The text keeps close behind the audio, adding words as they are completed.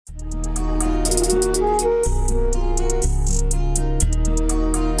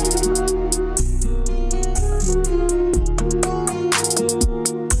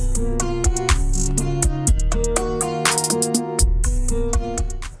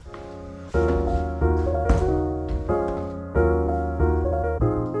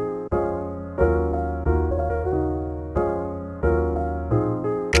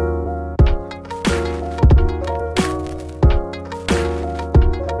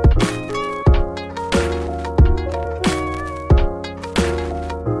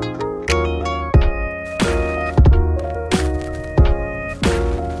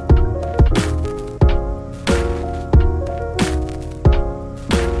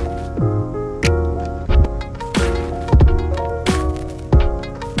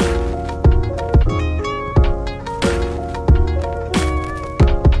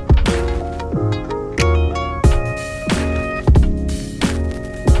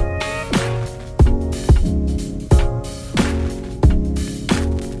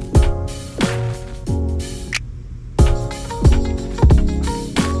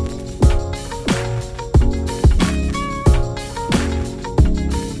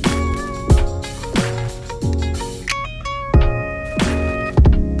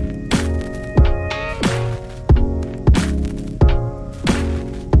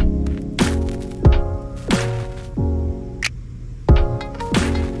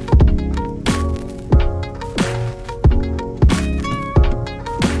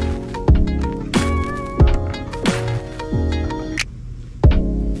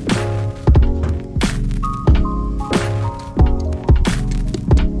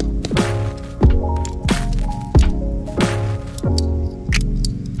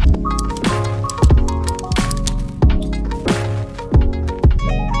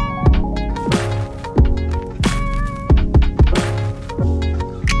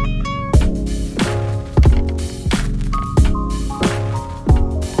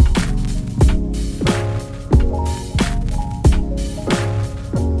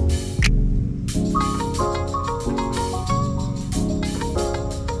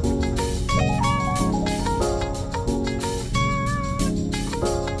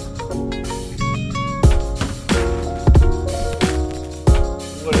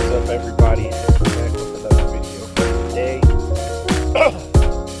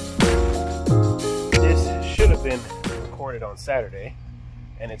recorded on Saturday,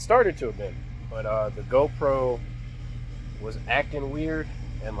 and it started to have been, but the GoPro was acting weird,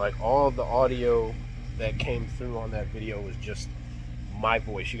 and like all the audio that came through on that video was just my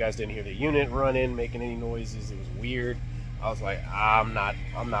voice. You guys didn't hear the unit running, making any noises. It was weird. I was like, I'm not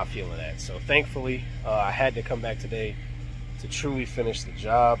feeling that. So thankfully, I had to come back today to truly finish the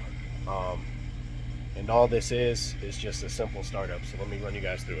job. And all this is just a simple startup. So let me run you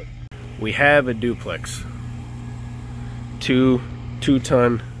guys through it. We have a duplex,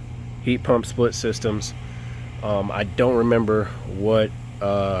 two-ton heat pump split systems. I don't remember what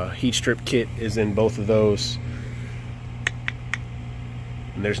heat strip kit is in both of those.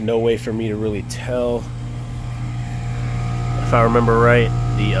 And there's no way for me to really tell. If I remember right,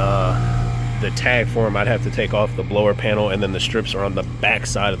 the tag for them, I'd have to take off the blower panel, and then the strips are on the back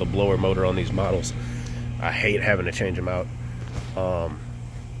side of the blower motor on these models. I hate having to change them out.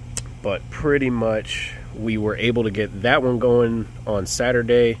 But pretty much we were able to get that one going on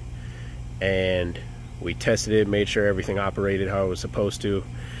Saturday, and we tested it, made sure everything operated how it was supposed to.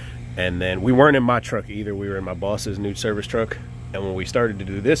 And then we weren't in my truck either. We were in my boss's new service truck. And when we started to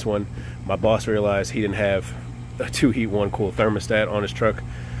do this one, my boss realized he didn't have a 2-heat 1-cool thermostat on his truck.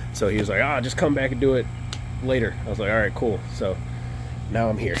 So he was like, just come back and do it later. I was like, all right, cool. So now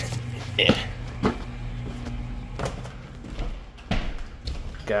I'm here. Yeah.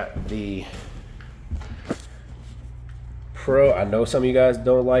 Got the Pro. I know some of you guys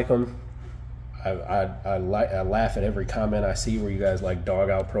don't like them. I laugh at every comment I see where you guys like dog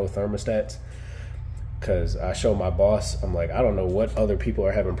out Pro thermostats, because I show my boss, I'm like, I don't know what other people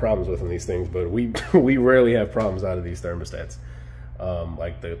are having problems with in these things, but we rarely have problems out of these thermostats.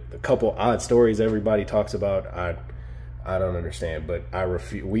 Like the couple odd stories everybody talks about, I don't understand, but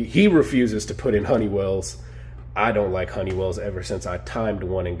he refuses to put in Honeywells. I don't like Honeywells. Ever since I timed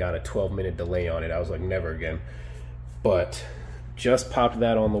one and got a 12-minute delay on it, I was like, never again. But just popped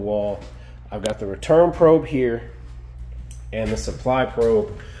that on the wall. I've got the return probe here and the supply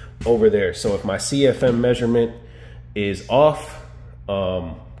probe over there. So if my CFM measurement is off,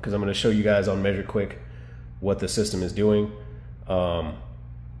 because I'm going to show you guys on Measure Quick what the system is doing, I'm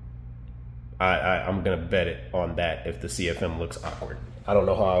going to bet it on that if the CFM looks awkward. I don't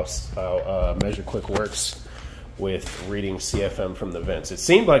know how Measure Quick works with reading CFM from the vents. It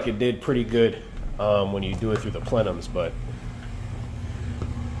seemed like it did pretty good when you do it through the plenums, but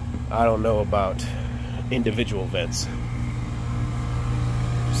I don't know about individual vents.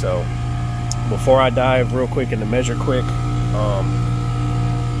 So before I dive real quick into Measure Quick,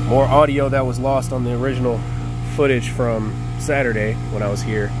 more audio that was lost on the original footage from Saturday when I was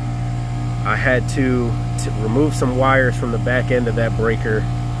here. I had to remove some wires from the back end of that breaker,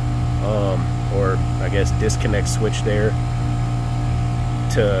 or I guess disconnect switch there,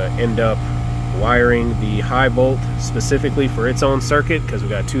 to end up wiring the high volt specifically for its own circuit, because we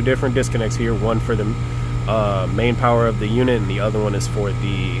got two different disconnects here, one for the main power of the unit and the other one is for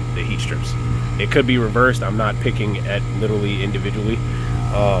the heat strips. It could be reversed. I'm not picking at literally individually.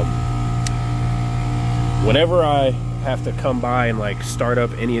 Whenever I have to come by and like start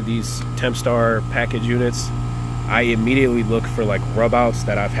up any of these Tempstar package units, I immediately look for like rub outs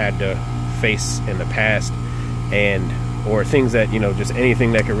that I've had to face in the past, or things that, you know, just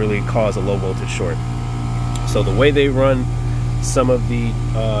anything that could really cause a low voltage short. So the way they run some of the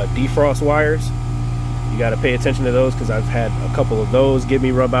defrost wires, you got to pay attention to those, because I've had a couple of those give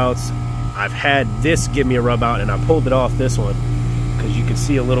me rub outs. I've had this give me a rub out, and I pulled it off this one because you can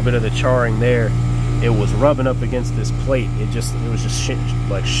see a little bit of the charring there. It was rubbing up against this plate. It was just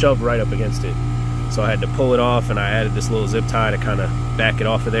like shoved right up against it. So I had to pull it off, and I added this little zip tie to kind of back it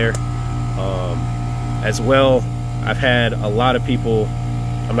off of there. As well, I've had a lot of people,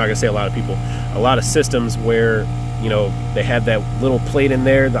 I'm not gonna say a lot of people, a lot of systems where, you know, they have that little plate in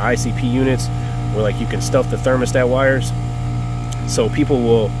there, the ICP units, where like you can stuff the thermostat wires. So people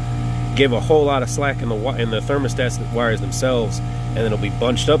will give a whole lot of slack in the thermostat wires themselves, and then it'll be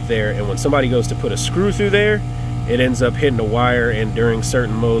bunched up there, and when somebody goes to put a screw through there, it ends up hitting a wire, and during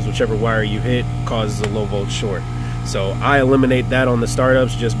certain modes, whichever wire you hit causes a low volt short. So I eliminate that on the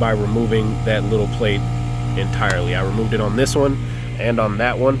startups just by removing that little plate entirely. I removed it on this one and on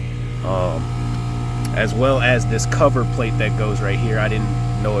that one, as well as this cover plate that goes right here. I didn't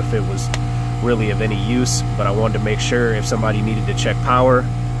know if it was really of any use, but I wanted to make sure if somebody needed to check power,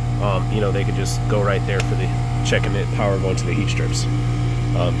 you know, they could just go right there for the checking it power going to the heat strips,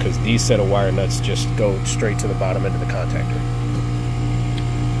 because these set of wire nuts just go straight to the bottom end of the contactor.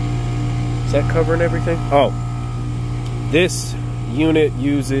 Is that covering everything? Oh, this unit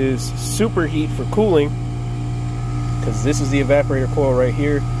uses superheat for cooling, because this is the evaporator coil right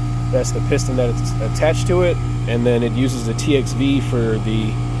here. That's the piston that it's attached to it, and then it uses the TXV for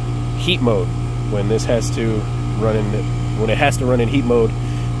the heat mode. When this has to run in, when it has to run in heat mode,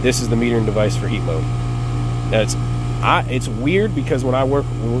 this is the metering device for heat mode. Now it's weird because when I work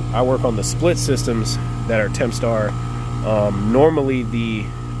on the split systems that are Tempstar, normally the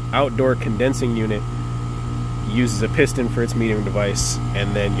outdoor condensing unit uses a piston for its metering device,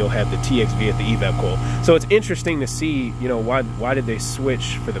 and then you'll have the TXV at the evap coil. So it's interesting to see, you know, why did they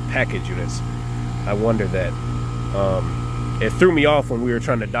switch for the package units? I wonder that. It threw me off when we were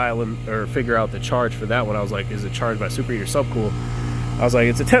trying to dial in or figure out the charge for that one. I was like, is it charged by superheat or subcool? I was like,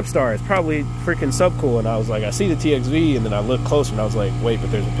 it's a Tempstar, it's probably freaking subcool. And I was like, I see the TXV, and then I looked closer and I was like, wait,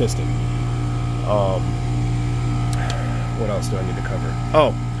 but there's a piston. What else do I need to cover?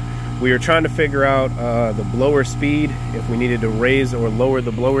 Oh, we were trying to figure out the blower speed, if we needed to raise or lower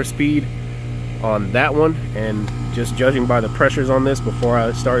the blower speed on that one. And just judging by the pressures on this before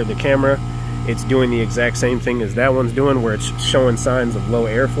I started the camera, it's doing the exact same thing as that one's doing, where it's showing signs of low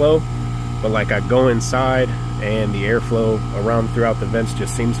airflow. But like, I go inside and the airflow around throughout the vents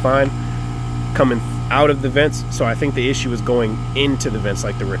just seems fine coming out of the vents. So I think the issue is going into the vents,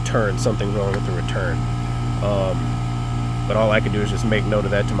 like the return. Something's wrong with the return. But all I can do is just make note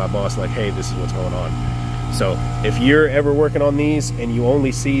of that to my boss, like, hey, this is what's going on. So if you're ever working on these and you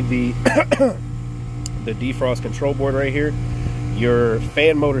only see the the defrost control board right here, your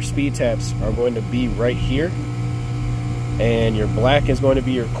fan motor speed taps are going to be right here, and your black is going to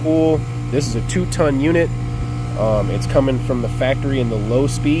be your cool. This is a 2-ton unit. It's coming from the factory in the low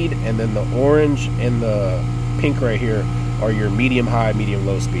speed, and then the orange and the pink right here are your medium high, medium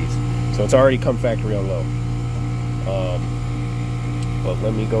low speeds. So it's already come factory on low. But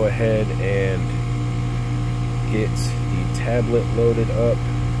let me go ahead and get the tablet loaded up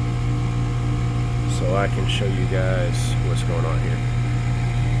so I can show you guys what's going on here.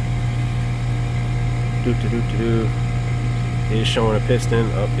 It is showing a piston.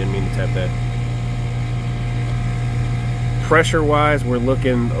 Oh, didn't mean to tap that. Pressure wise, we're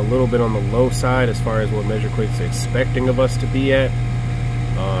looking a little bit on the low side as far as what MeasureQuake's expecting of us to be at.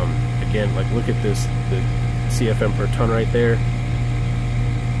 Again, like, look at this, the CFM per ton right there,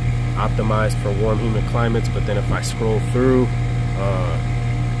 optimized for warm humid climates. But then if I scroll through,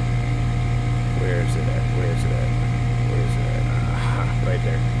 where is it at? Right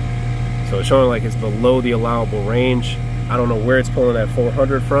there. So it's showing like it's below the allowable range. I don't know where it's pulling that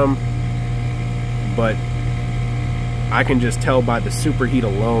 400 from, but I can just tell by the superheat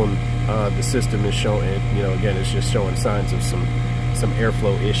alone, the system is showing, you know, again, it's just showing signs of some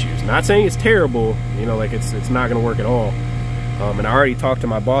airflow issues. Not saying it's terrible, you know, like it's not going to work at all. And I already talked to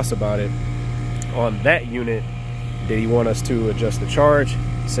my boss about it. On that unit, did he want us to adjust the charge?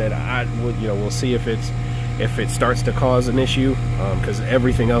 He said, you know, we'll see if it starts to cause an issue, because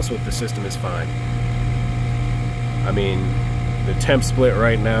everything else with the system is fine. I mean, the temp split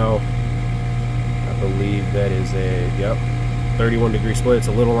right now, I believe that is a 31-degree split. It's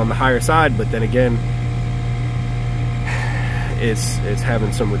a little on the higher side, but then again, it's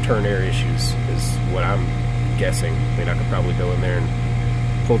having some return air issues is what I'm guessing. I mean, I could probably go in there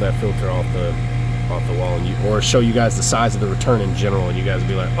and pull that filter off the wall, and or show you guys the size of the return in general, and you guys would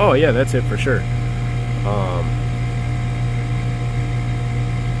be like, oh yeah, that's it for sure.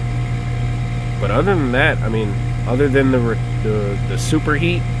 But other than that, I mean, other than the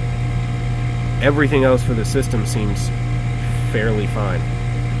superheat, everything else for the system seems fairly fine.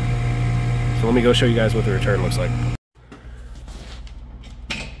 So let me go show you guys what the return looks like.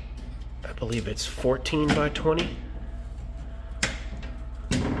 I believe it's 14 by 20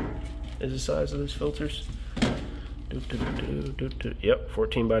 is the size of these filters. Yep,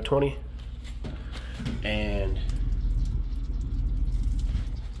 14 by 20. And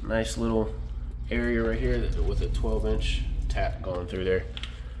nice little area right here with a 12-inch tap going through there.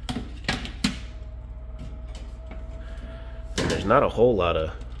 And there's not a whole lot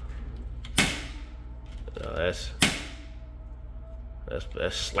of that's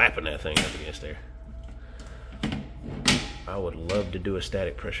slapping that thing up against there. I would love to do a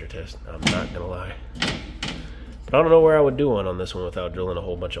static pressure test, I'm not gonna lie, but I don't know where I would do one on this one without drilling a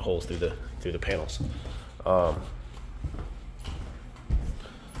whole bunch of holes through the panels.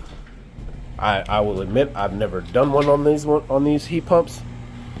 I will admit I've never done one on these heat pumps,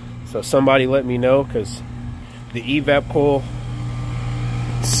 so somebody let me know, because the evap coil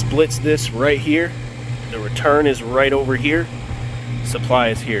splits this right here, the return is right over here, supply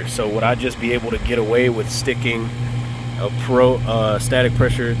is here. So would I just be able to get away with sticking a static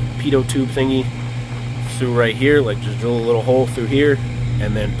pressure pitot tube thingy through right here, like just drill a little hole through here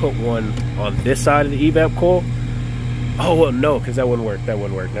and then put one on this side of the evap coil? Oh, well, no, because that wouldn't work. That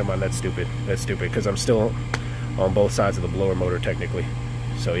wouldn't work. Never mind. That's stupid. That's stupid because I'm still on both sides of the blower motor technically.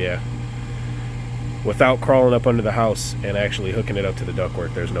 So yeah, without crawling up under the house and actually hooking it up to the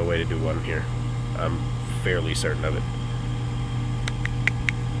ductwork, there's no way to do one here. I'm fairly certain of it.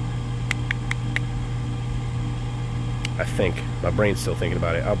 I think. My brain's still thinking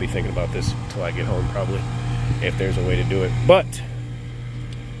about it. I'll be thinking about this till I get home probably, if there's a way to do it. But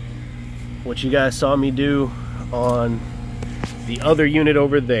what you guys saw me do on the other unit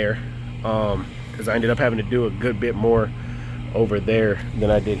over there, because I ended up having to do a good bit more over there than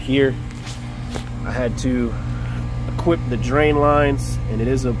I did here. I had to equip the drain lines, and it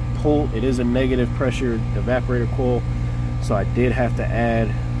is a negative pressure evaporator coil, so I did have to add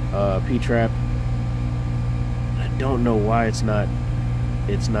P-trap. I don't know why it's not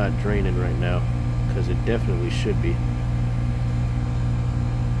draining right now, because it definitely should be.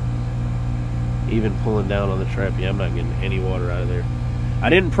 Even pulling down on the trap, yeah, I'm not getting any water out of there. I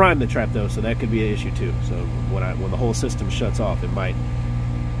didn't prime the trap though, so that could be an issue too. So when the whole system shuts off, it might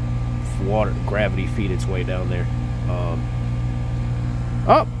gravity feed its way down there.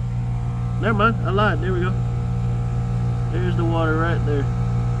 Oh, never mind, I lied. There we go. There's the water right there.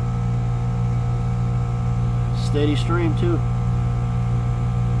 Steady stream too.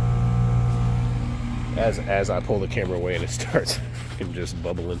 As I pull the camera away and it starts just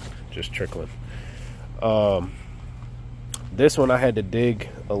bubbling, just trickling. This one I had to dig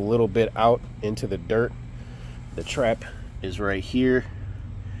a little bit out into the dirt. The trap is right here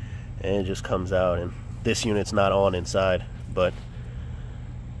and it just comes out, and this unit's not on inside, but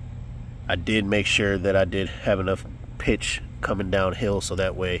I did make sure that I did have enough pitch coming downhill so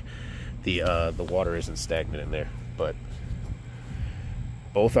that way the water isn't stagnant in there. But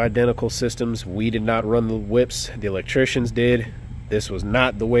both identical systems. We did not run the whips, the electricians did. This was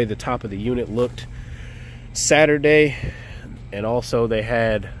not the way the top of the unit looked Saturday, and also they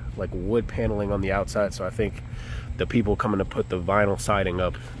had like wood paneling on the outside, so I think the people coming to put the vinyl siding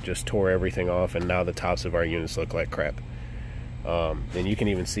up just tore everything off, and now the tops of our units look like crap. And you can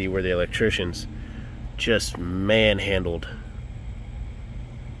even see where the electricians just manhandled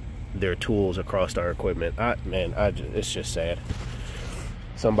their tools across our equipment. It's just sad.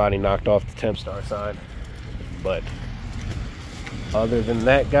 Somebody knocked off the Tempstar side, but other than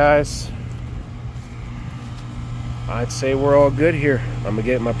that, guys, I'd say we're all good here. I'm gonna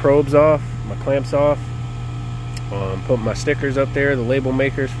get my probes off, my clamps off, put my stickers up there, the label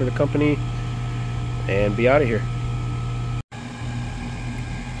makers for the company, and be out of here.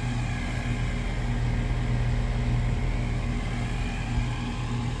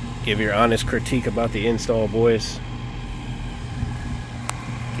 Give your honest critique about the install, boys.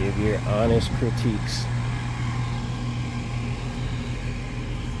 Give your honest critiques.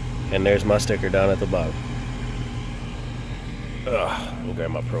 And there's my sticker down at the bottom. Let me grab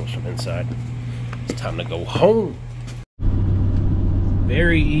my probes from inside. It's time to go home.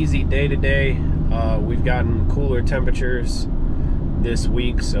 Very easy day today. We've gotten cooler temperatures this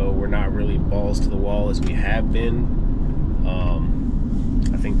week, so we're not really balls to the wall as we have been.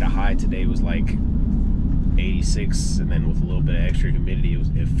 I think the high today was like 86, and then with a little bit of extra humidity,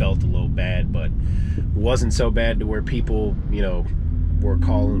 it felt a little bad, but wasn't so bad to where people, you know, were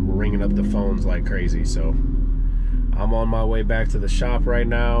ringing up the phones like crazy. So I'm on my way back to the shop right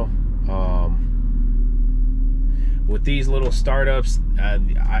now. With these little startups,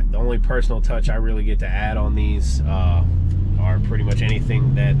 the only personal touch I really get to add on these are pretty much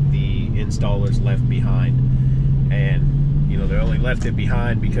anything that the installers left behind. And you know, they only left it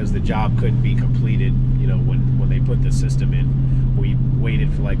behind because the job couldn't be completed, you know, when they put the system in. We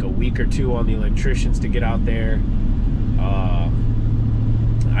waited for like a week or two on the electricians to get out there.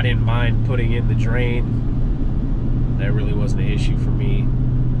 I didn't mind putting in the drain. That really wasn't an issue for me.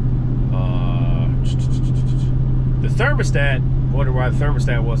 The thermostat, wonder why the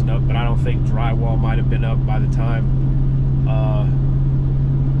thermostat wasn't up, but I don't think drywall might have been up by the time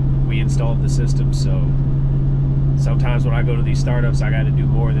we installed the system. So sometimes when I go to these startups, I got to do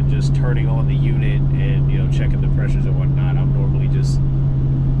more than just turning on the unit and, you know, checking the pressures and whatnot. I'm normally just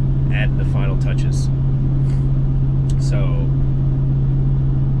adding the final touches. So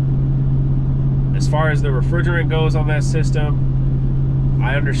as far as the refrigerant goes on that system,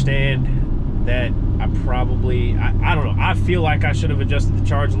 I understand that I don't know, I feel like I should have adjusted the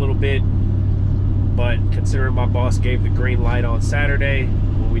charge a little bit, but considering my boss gave the green light on Saturday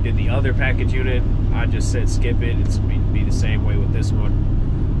when we did the other package unit, I just said skip it. It's be the same way with this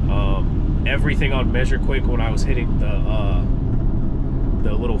one. Everything on Measure Quick, when I was hitting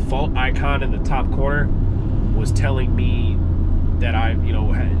the little fault icon in the top corner, was telling me that I, you know,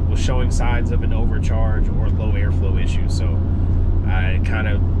 was showing signs of an overcharge or low airflow issue. So I kind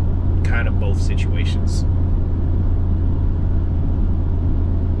of both situations.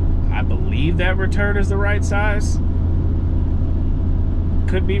 I believe that return is the right size.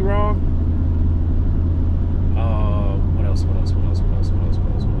 Could be wrong. What else?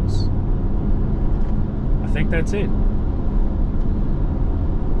 I think that's it.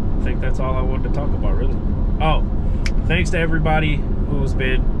 I think that's all I wanted to talk about, really. Oh, thanks to everybody who's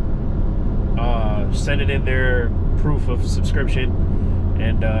been sending in their proof of subscription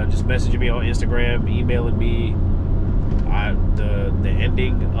and just messaging me on Instagram, emailing me. The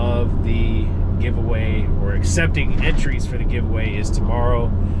ending of the giveaway, or accepting entries for the giveaway, is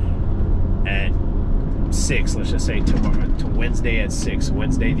tomorrow at 6. Let's just say tomorrow to Wednesday at 6.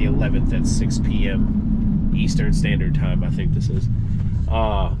 Wednesday the 11th at 6 p.m. Eastern Standard Time, I think this is.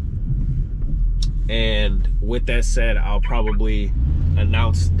 And with that said, I'll probably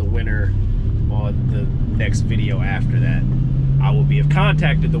announce the winner on the next video after that. I will have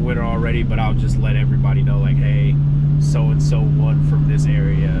contacted the winner already, but I'll just let everybody know, like, hey, so-and-so won from this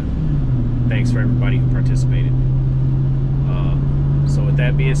area. Thanks for everybody who participated. So with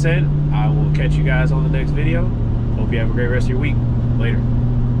that being said, I will catch you guys on the next video. Hope you have a great rest of your week. Later.